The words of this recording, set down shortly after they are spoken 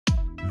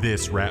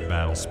This rap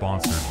battle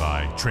sponsored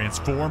by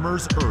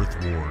Transformers Earth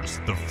Wars,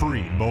 the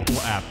free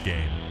mobile app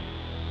game.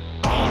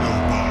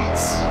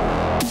 Autobots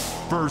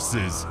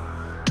versus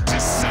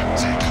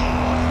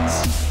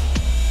Decepticons.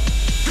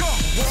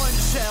 One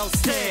shall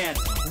stand,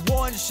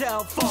 one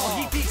shall fall.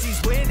 He thinks he's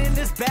winning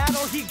this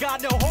battle, he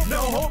got no hope,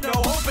 no hope, no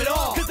hope at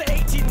all. Cause the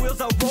 18 wheels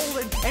are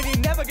rolling, and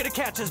you're never gonna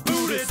catch us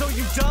booted. So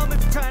you dumb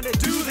if you're trying to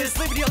do this,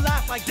 living your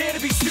life like dare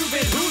to be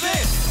stupid. Who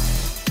this?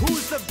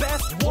 Who's the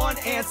best? One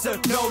answer,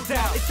 no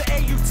doubt. It's the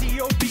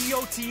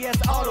AUTOBOTS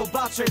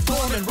Autobots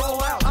transform and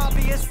roll out.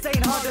 Obvious,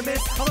 ain't hard to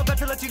miss. I'm about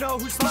to let you know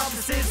whose spot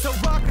this is. So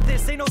rock with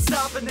this, ain't no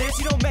stopping this.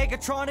 You know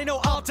Megatron, ain't no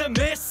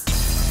Optimus.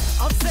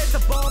 I'll set the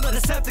bomb on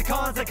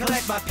Decepticons and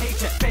collect my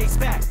paycheck. Face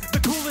back, the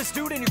coolest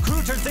dude in your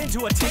crew turns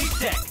into a tape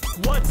deck.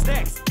 What's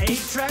next? 8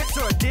 tracks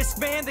or a disc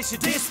band? They should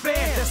disband.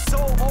 They're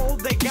so old,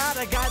 they got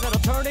a guy that'll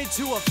turn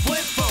into a flip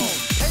phone.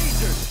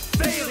 Pagers,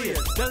 failures,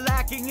 they're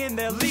lacking in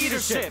their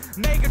leadership.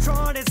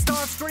 Megatron and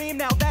Starscream,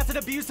 now that's an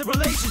abusive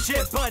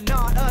relationship. But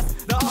not us,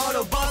 the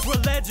Autobots were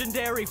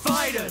legendary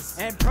fighters.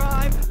 And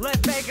Prime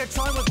left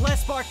Megatron with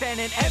less spark than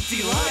an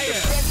empty lighter.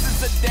 The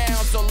fences are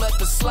down, so let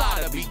the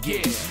slaughter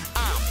begin.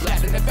 I'm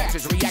blasting the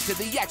factions, react to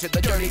the action.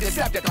 The dirty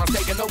Decepticons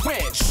taking the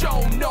win.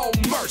 Show no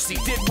mercy,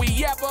 did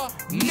we ever?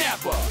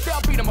 Never.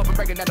 They'll beat them up and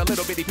breaking down the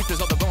little bitty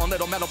pieces of the gone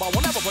little metal ball.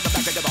 We'll never put them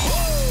back together.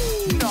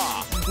 Oh,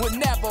 nah, we're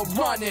never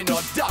running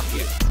or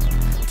ducking.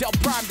 Tell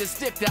Prime to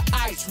stick to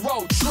ice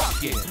road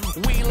trucking.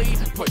 Wheelie,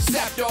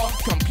 Perceptor,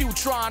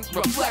 Computron,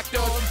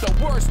 Reflector. The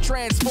worst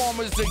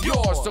Transformers are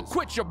yours, so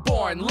quit your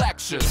boring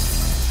lectures.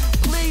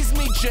 Please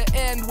meet your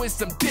end with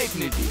some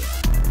dignity.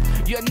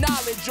 Your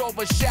knowledge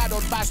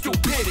overshadowed by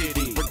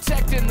stupidity.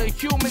 Protecting the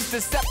humans,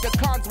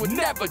 Decepticons would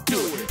never do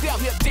it. They'll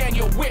hear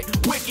Daniel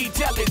Wiki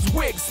tell his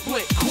wig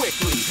split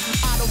quickly.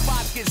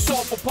 Autobots get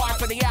sold for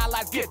parts and the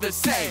allies get the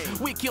same.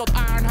 We killed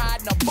Ironhide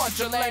and a bunch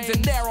of lames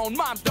and their own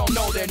moms don't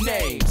know their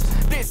names.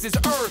 This is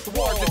Earth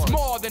Wars, it's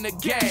more than a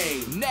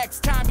game.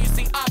 Next time you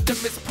see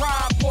Optimus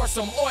Prime, pour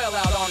some oil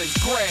out on his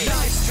grave.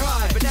 Nice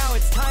try, but now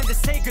it's time to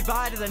say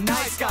goodbye to the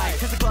nice guy.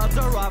 Cause the gloves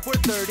are off, we're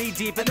 30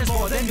 deep and there's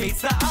more than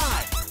meets the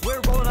eye. We're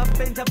rolling up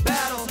into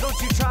battle, so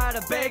don't you try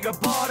to beg or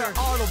barter.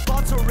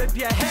 Autobots will rip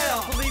your head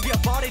off and leave your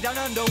body down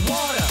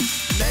underwater.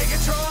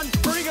 Megatron,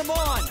 bring him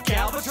on.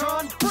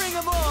 Galvatron, bring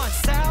him on.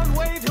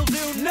 Soundwave, he'll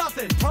do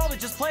nothing, probably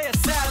just play a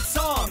sad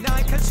song.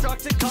 9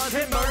 Constructicons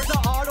hit merge, the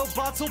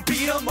Autobots will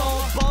beat them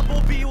all.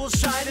 Bumblebee will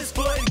shine his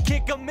foot and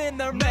kick them in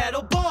their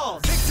metal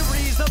balls.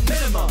 Victory's a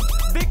minimum,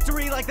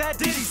 victory like that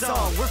Diddy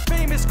song. We're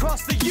famous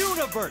across the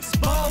universe.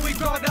 Ball we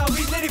grog, now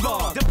we nitty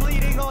bomb.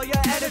 Depleting all your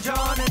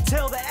energon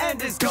until the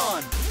end is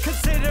gone.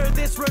 Consider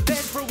this revenge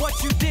for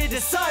what you did to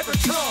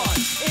Cybertron.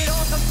 It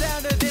all comes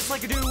down to this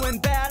like you do in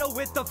battle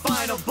with the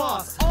final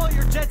boss. All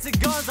your jets and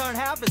guns aren't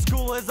half as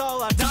cool as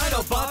all our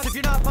Dinobots. If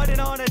you're not fighting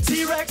on a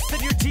T-Rex,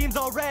 then your team's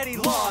already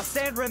lost.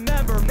 And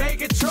remember,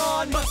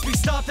 Megatron must be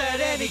stopped at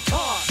any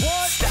cost.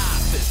 What?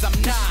 Stop this,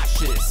 I'm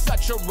nauseous.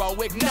 Such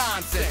heroic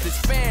nonsense. This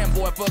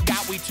fanboy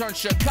forgot we turned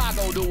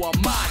Chicago to a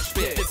mosh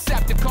pit.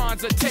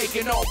 Decepticons are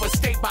taking over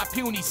state by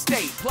puny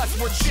state. Plus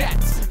we're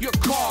jets, your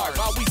cars.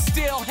 Are we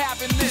still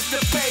having this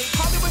debate?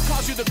 Hollywood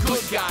calls you the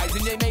good guys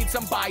and they made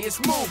some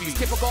biased movies.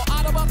 Typical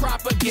Autobot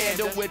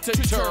propaganda with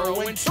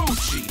Turturro and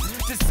Tucci.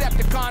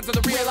 Decepticons are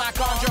the real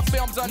icons, your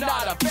films are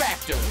not a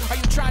factor. Are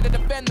you trying to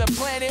defend the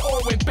planet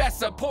or win best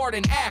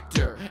supporting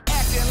actor?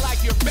 Acting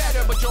like you're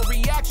better, but your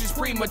reaction's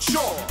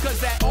premature. Cause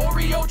that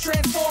Oreo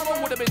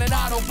Transformer would've been an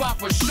Autobot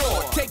for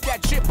sure. Take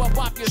that chip up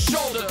off your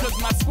shoulder, cause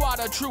my squad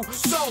are true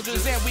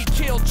soldiers and we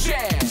kill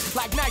jazz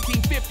like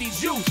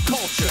 1950s youth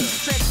culture.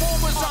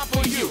 Transformers aren't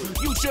for you,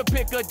 you should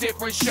pick a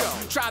different show.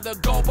 Try the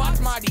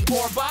GoBots, Mighty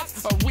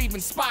Orbots, or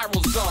even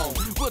Spiral Zone.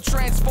 We'll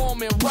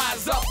transform and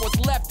rise up what's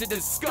left to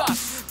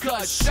discuss.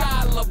 Cause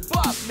Shia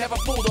LaBeouf never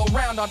pulled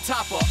around on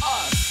top of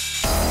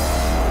us.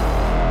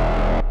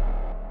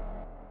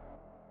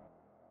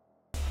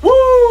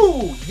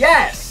 Woo!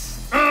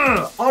 Yes!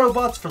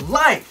 Autobots for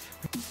life!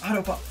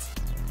 Autobots,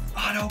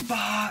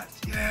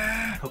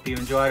 yeah! Hope you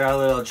enjoyed our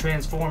little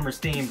Transformers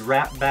themed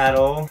rap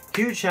battle.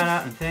 Huge shout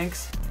out and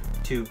thanks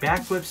to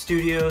Backflip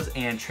Studios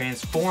and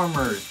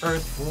Transformers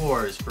Earth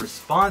Wars for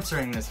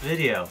sponsoring this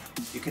video.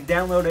 You can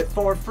download it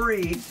for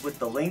free with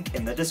the link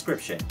in the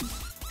description.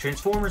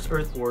 Transformers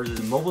Earth Wars is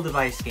a mobile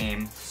device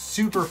game,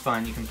 super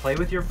fun, you can play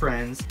with your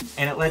friends,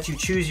 and it lets you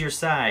choose your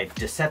side.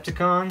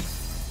 Decepticons,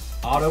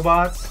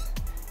 Autobots,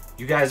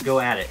 you guys go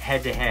at it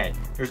head to head.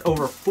 There's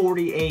over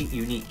 48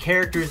 unique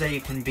characters that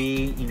you can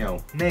be, you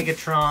know,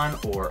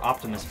 Megatron or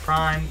Optimus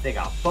Prime, they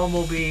got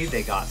Bumblebee,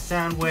 they got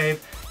Soundwave,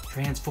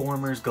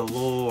 Transformers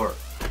galore.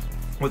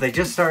 What they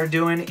just started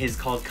doing is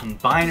called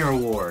Combiner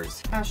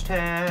Wars.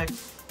 Hashtag.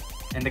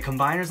 And the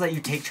combiners let you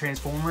take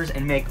Transformers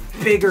and make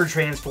bigger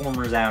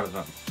Transformers out of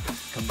them.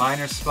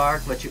 Combiner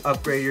Spark lets you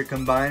upgrade your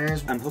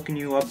combiners. I'm hooking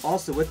you up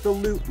also with the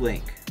loot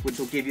link, which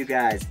will give you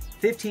guys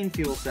 15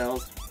 fuel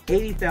cells,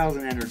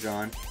 80,000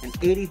 energon, and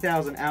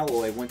 80,000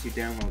 alloy once you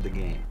download the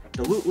game.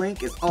 The loot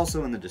link is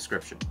also in the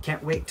description.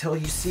 Can't wait till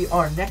you see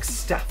our next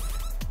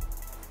stuff.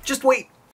 Just wait!